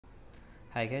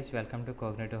Hi guys, welcome to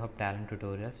Cognitive Hub Talent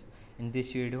Tutorials. In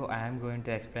this video, I am going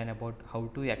to explain about how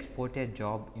to export a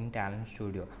job in Talent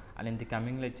Studio, and in the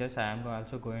coming lectures, I am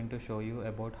also going to show you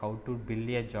about how to build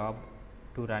a job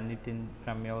to run it in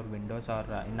from your Windows or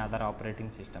in other operating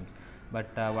systems. But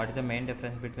what is the main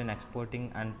difference between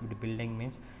exporting and building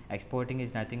means exporting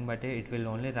is nothing but it will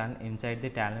only run inside the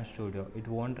Talent Studio. It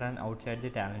won't run outside the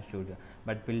Talent Studio.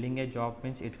 But building a job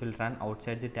means it will run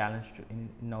outside the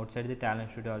outside the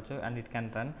Talent Studio also, and it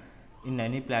can run in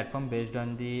any platform based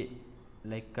on the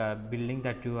building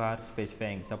that you are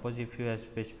specifying. Suppose if you have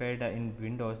specified in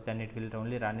Windows, then it will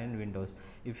only run in Windows.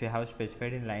 If you have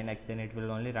specified in Linux, then it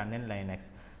will only run in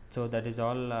Linux. So that is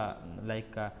all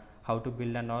how to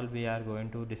build and all we are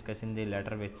going to discuss in the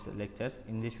later lectures.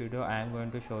 In this video, I am going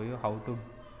to show you how to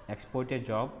export a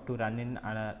job to run in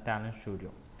Talent Studio.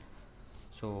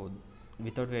 So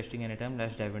without wasting any time,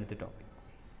 let's dive into the topic.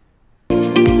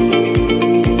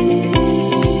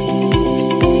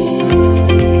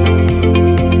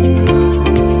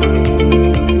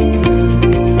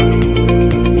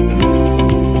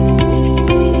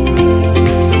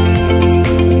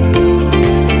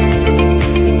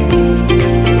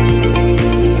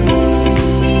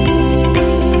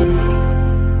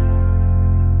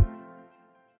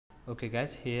 Okay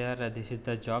guys, here this is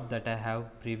the job that I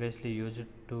have previously used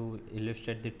to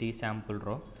illustrate the T sample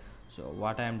row. So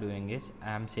what I am doing is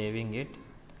I am saving it,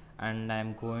 and I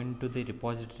am going to the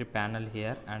repository panel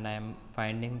here, and I am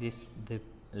finding the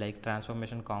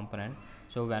transformation component.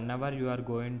 So whenever you are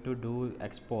going to do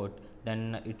export,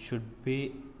 then it should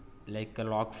be like a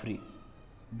lock free,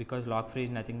 because lock free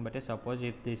is nothing but suppose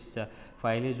if this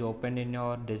file is opened in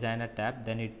your designer tab,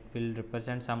 then it will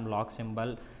represent some lock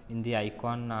symbol in the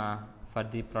icon for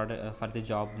the product for the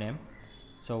job name.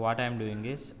 So what I am doing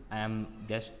is I am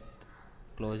just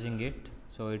closing it,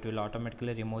 so it will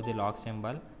automatically remove the lock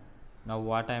symbol. Now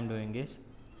what I am doing is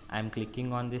I am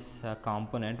clicking on this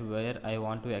component where I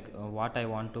want to what I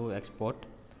want to export.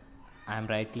 I am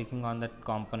right clicking on that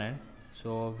component.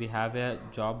 So we have a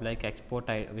job like export,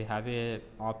 we have a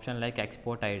option like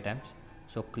export items.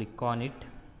 So click on it.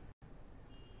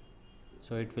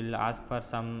 So it will ask for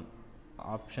some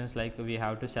options, like we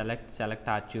have to select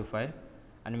archive file,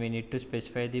 and we need to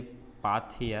specify the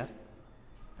path here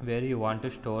where you want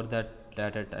to store that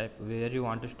data type, where you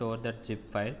want to store that zip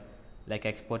file like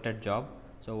exported job.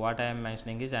 So what I am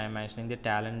mentioning is I am mentioning the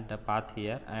Talend path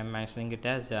here. I am mentioning it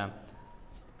as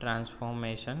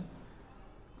transformation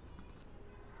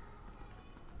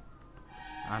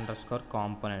underscore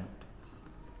component.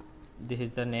 This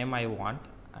is the name I want,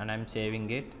 and I am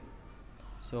saving it.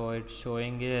 So it's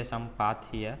showing some path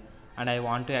here, and I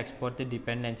want to export the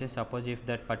dependencies. Suppose if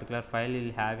that particular file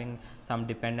is having some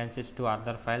dependencies to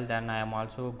other file, then I am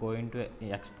also going to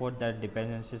export that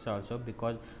dependencies also,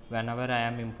 because whenever I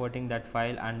am importing that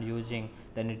file and using,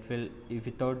 then it will, if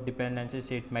without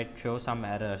dependencies it might show some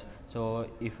errors. So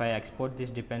if I export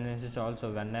these dependencies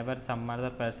also, whenever some other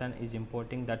person is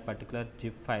importing that particular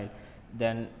zip file,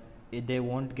 then they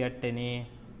won't get any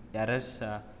errors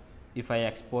if I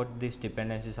export these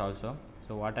dependencies also.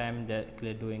 So what I am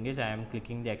doing is I am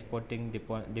clicking the exporting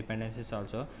dependencies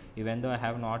also, even though I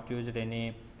have not used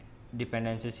any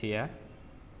dependencies here,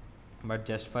 but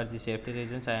just for the safety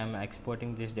reasons I am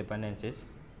exporting these dependencies,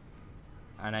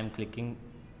 and I am clicking.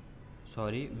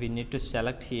 We need to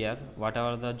select here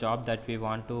whatever the job that we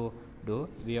want to do.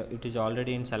 It is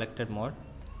already in selected mode.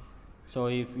 So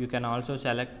if you can also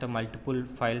select multiple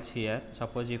files here.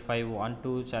 Suppose if I want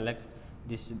to select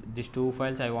these two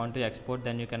files I want to export,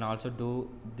 then you can also do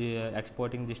the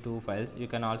exporting these two files. You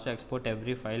can also export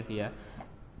every file here.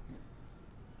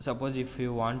 Suppose if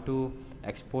you want to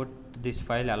export this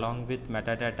file along with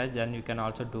metadata, then you can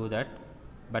also do that,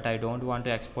 but I don't want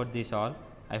to export this all.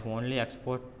 I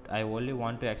only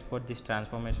want to export this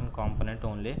transformation component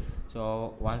only.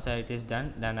 So once it is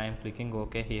done, then I am clicking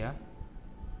OK here,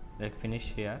 like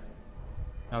finish here.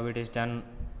 Now it is done.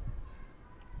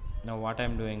 Now what I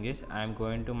am doing is I am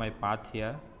going to my path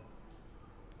here.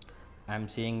 I am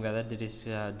seeing whether it is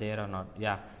there or not.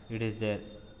 Yeah, it is there.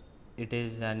 It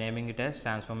is naming it as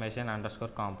transformation underscore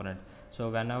component.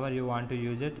 So whenever you want to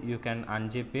use it, you can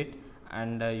unzip it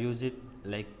and use it,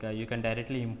 you can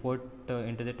directly import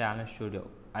into the Talent Studio.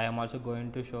 I am also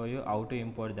going to show you how to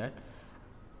import that.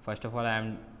 First of all, I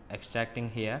am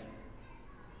extracting here.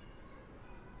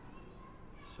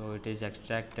 So it is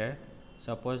extracted.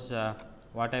 Suppose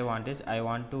what I want is I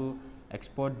want to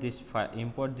export this file,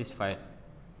 import this file.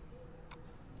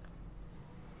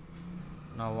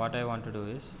 Now what I want to do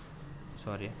is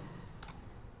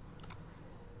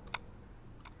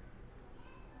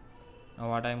now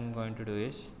what I am going to do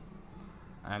is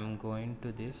I'm going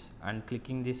to this and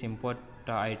clicking this import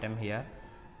item here.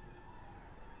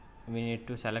 We need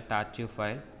to select archive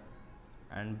file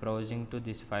and browsing to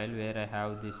this file where I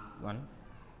have this one.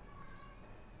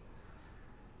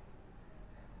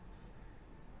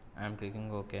 I'm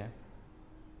clicking OK.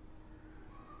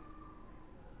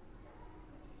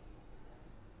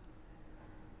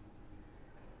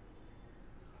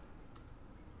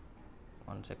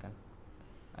 One second,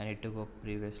 I need to go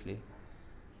previously.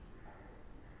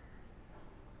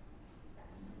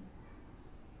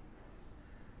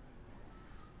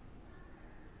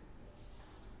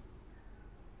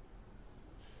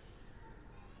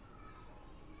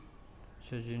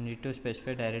 So you need to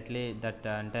specify directly that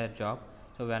entire job.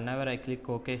 So whenever I click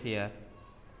OK here,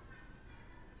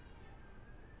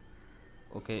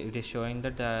 okay, it is showing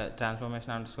that the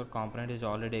transformation underscore component is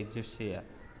already exists here.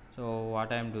 So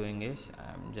what I am doing is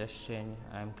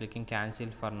I am clicking cancel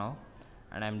for now,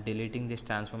 and I am deleting this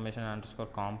transformation underscore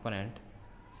component.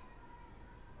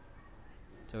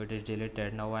 So it is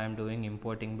deleted. Now I am doing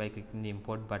importing by clicking the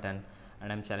import button,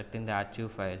 and I am selecting the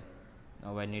archive file.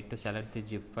 Now I need to select the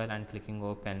zip file and clicking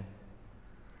open,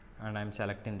 and I am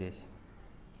selecting this.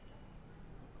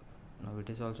 Now it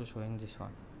is also showing this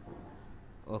one.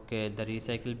 Okay, the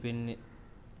recycle bin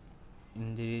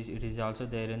it is also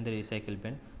there in the recycle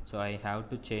bin, so I have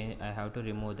to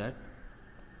remove that.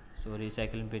 So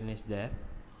recycle bin is there.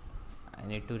 I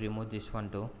need to remove this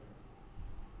one too.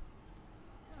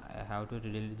 I have to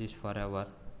delete this forever.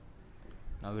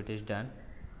 Now it is done.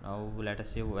 Now let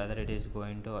us see whether it is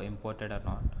going to import it or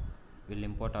not, will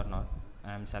import or not.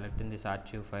 I am selecting this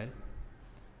archive file.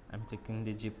 I am clicking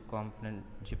the zip component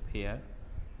zip here.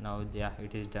 Now yeah,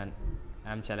 it is done.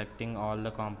 I am selecting all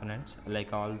the components,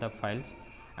 like all the files.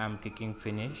 I am clicking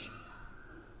finish.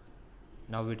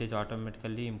 Now it is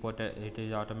automatically imported, it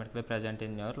is automatically present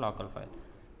in your local file.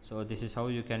 So this is how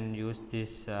you can use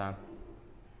this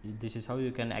this is how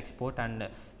you can export and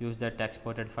use that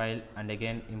exported file, and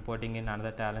again importing in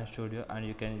another Talend Studio, and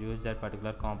you can use that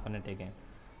particular component again.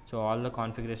 So all the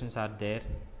configurations are there,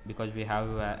 because we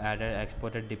have added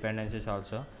exported dependencies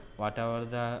also. Whatever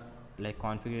the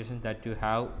configurations that you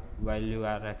have while you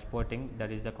are exporting,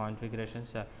 that is the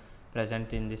configurations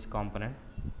present in this component.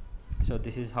 So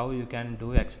this is how you can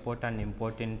do export and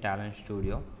import in Talend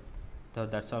Studio. So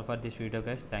that's all for this video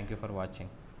guys. Thank you for watching.